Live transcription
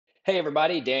Hey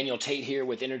everybody, Daniel Tate here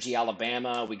with Energy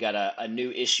Alabama. We got a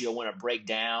new issue I want to break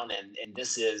down, and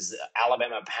this is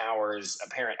Alabama Power's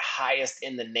apparent highest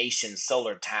in the nation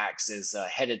solar tax is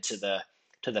headed to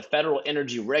the Federal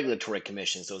Energy Regulatory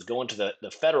Commission. So it's going to the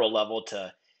federal level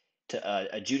to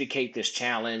adjudicate this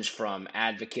challenge from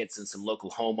advocates and some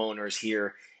local homeowners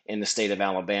here in the state of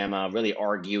Alabama, really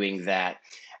arguing that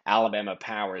Alabama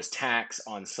Power's tax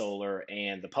on solar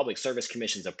and the Public Service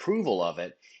Commission's approval of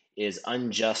it is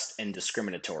unjust and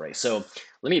discriminatory. So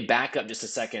let me back up just a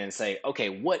second and say, okay,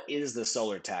 what is the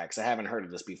solar tax? I haven't heard of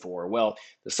this before. Well,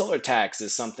 the solar tax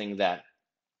is something that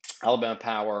Alabama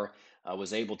Power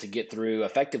was able to get through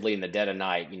effectively in the dead of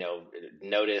night.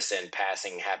 Notice and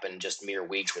passing happened just mere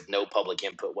weeks with no public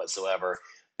input whatsoever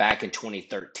back in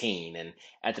 2013. And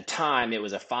at the time, it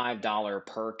was a $5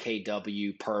 per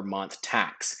kW per month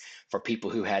tax for people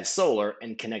who had solar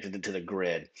and connected it to the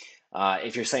grid.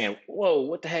 If you're saying, whoa,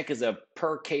 what the heck is a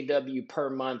per kW per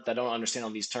month? I don't understand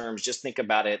all these terms. Just think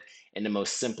about it in the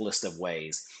most simplest of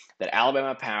ways that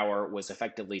Alabama Power was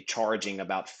effectively charging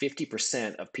about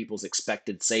 50% of people's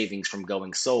expected savings from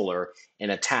going solar in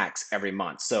a tax every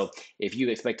month. So if you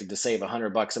expected to save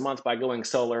 $100 a month by going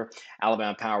solar,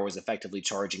 Alabama Power was effectively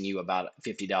charging you about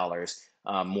 $50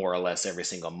 more or less every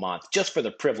single month just for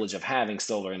the privilege of having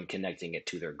solar and connecting it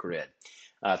to their grid.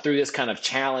 Through this kind of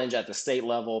challenge at the state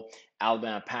level,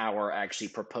 Alabama Power actually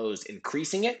proposed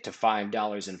increasing it to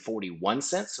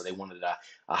 $5.41. So they wanted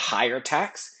a higher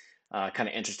tax. Kind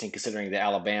of interesting considering that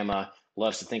Alabama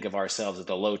loves to think of ourselves as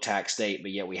a low tax state,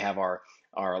 but yet we have our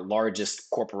largest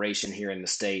corporation here in the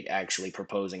state actually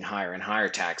proposing higher and higher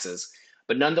taxes.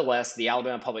 But nonetheless, the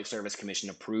Alabama Public Service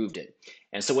Commission approved it.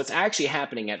 And so what's actually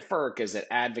happening at FERC is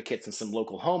that advocates and some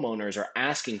local homeowners are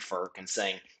asking FERC and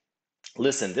saying,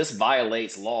 listen, this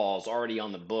violates laws already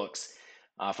on the books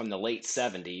from the late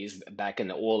 70s. Back in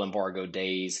the oil embargo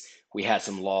days, we had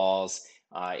some laws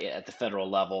at the federal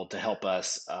level to help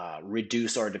us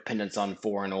reduce our dependence on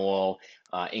foreign oil,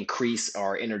 increase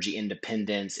our energy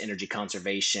independence, energy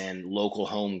conservation, local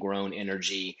homegrown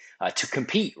energy to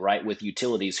compete, right, with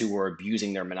utilities who were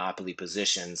abusing their monopoly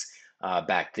positions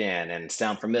back then. And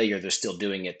sound familiar, they're still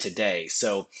doing it today.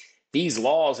 So these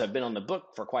laws have been on the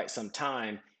book for quite some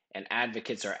time, and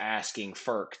advocates are asking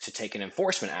FERC to take an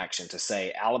enforcement action to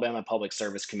say Alabama Public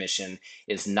Service Commission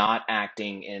is not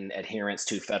acting in adherence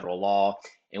to federal law,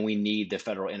 and we need the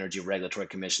Federal Energy Regulatory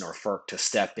Commission or FERC to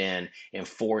step in and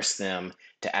force them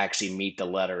to actually meet the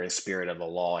letter and spirit of the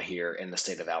law here in the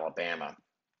state of Alabama.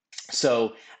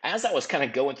 So as I was kind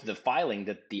of going through the filing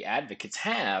that the advocates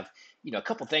have, a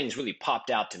couple things really popped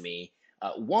out to me.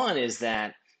 One is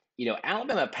that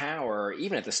Alabama Power,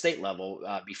 even at the state level,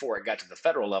 before it got to the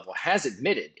federal level, has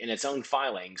admitted in its own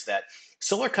filings that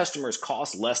solar customers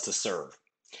cost less to serve.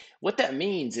 What that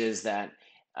means is that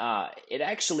it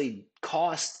actually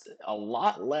costs a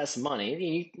lot less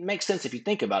money. It makes sense if you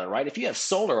think about it, right? If you have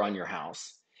solar on your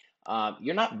house,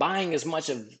 you're not buying as much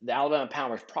of the Alabama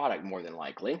Power's product, more than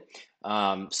likely.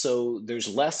 So there's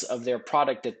less of their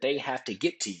product that they have to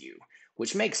get to you,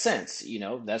 which makes sense.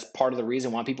 That's part of the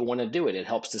reason why people want to do it. It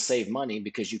helps to save money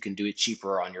because you can do it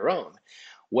cheaper on your own.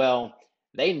 Well,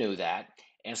 they knew that.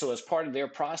 And so, as part of their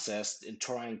process in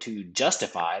trying to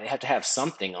justify, they have to have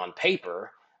something on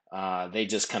paper. They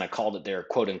just kind of called it their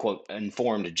quote unquote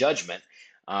informed judgment.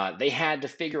 They had to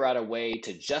figure out a way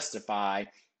to justify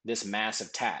this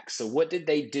massive tax. So, what did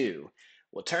they do?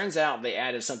 Well, it turns out they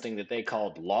added something that they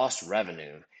called lost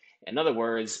revenue. In other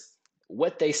words,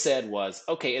 what they said was,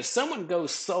 okay, if someone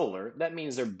goes solar, that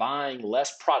means they're buying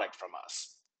less product from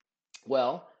us.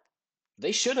 Well,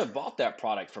 they should have bought that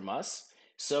product from us,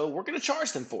 so we're going to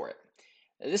charge them for it.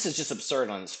 This is just absurd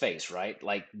on its face, right?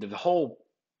 Like the whole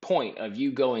point of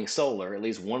you going solar, at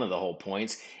least one of the whole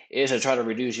points, is to try to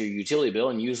reduce your utility bill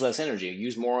and use less energy,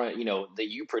 use more, that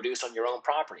you produce on your own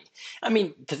property. I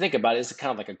mean, to think about it, it's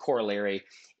kind of like a corollary.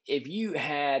 If you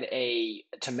had a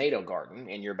tomato garden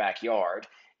in your backyard,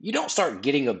 you don't start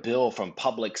getting a bill from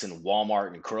Publix and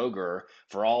Walmart and Kroger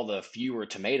for all the fewer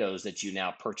tomatoes that you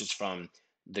now purchase from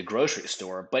the grocery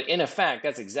store. But in effect,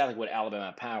 that's exactly what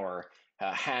Alabama Power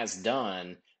has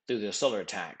done through the solar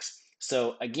tax.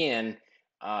 So again,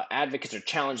 advocates are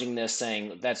challenging this,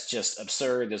 saying that's just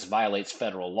absurd. This violates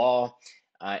federal law.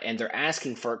 And they're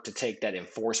asking FERC to take that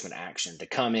enforcement action, to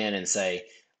come in and say,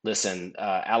 listen,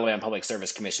 Alabama Public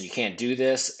Service Commission, you can't do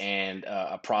this, and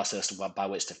a process by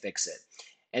which to fix it.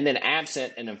 And then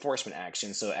absent an enforcement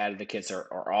action, so advocates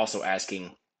are also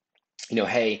asking,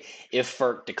 hey, if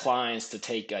FERC declines to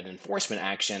take an enforcement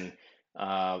action,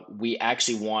 we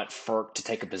actually want FERC to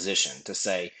take a position to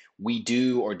say we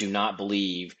do or do not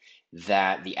believe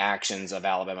that the actions of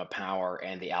Alabama Power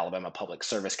and the Alabama Public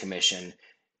Service Commission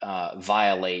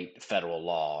violate federal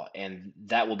law. And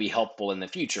that will be helpful in the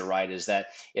future, right? Is that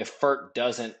if FERC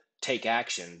doesn't take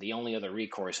action, the only other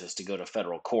recourse is to go to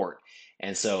federal court.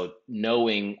 And so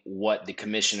knowing what the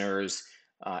commissioners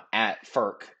at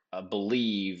FERC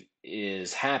believe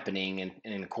is happening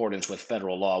in accordance with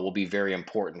federal law will be very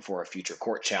important for a future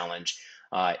court challenge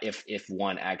if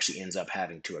one actually ends up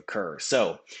having to occur.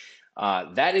 So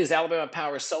that is Alabama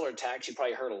Power solar tax. You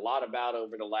probably heard a lot about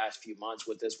over the last few months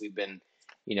with this. We've been,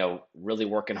 really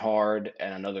working hard,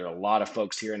 and I know there are a lot of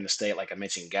folks here in the state, like I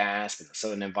mentioned, GASP and the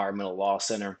Southern Environmental Law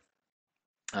Center,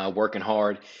 working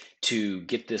hard to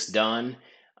get this done.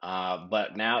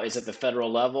 But now it's at the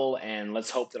federal level, and let's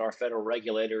hope that our federal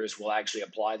regulators will actually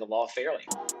apply the law fairly.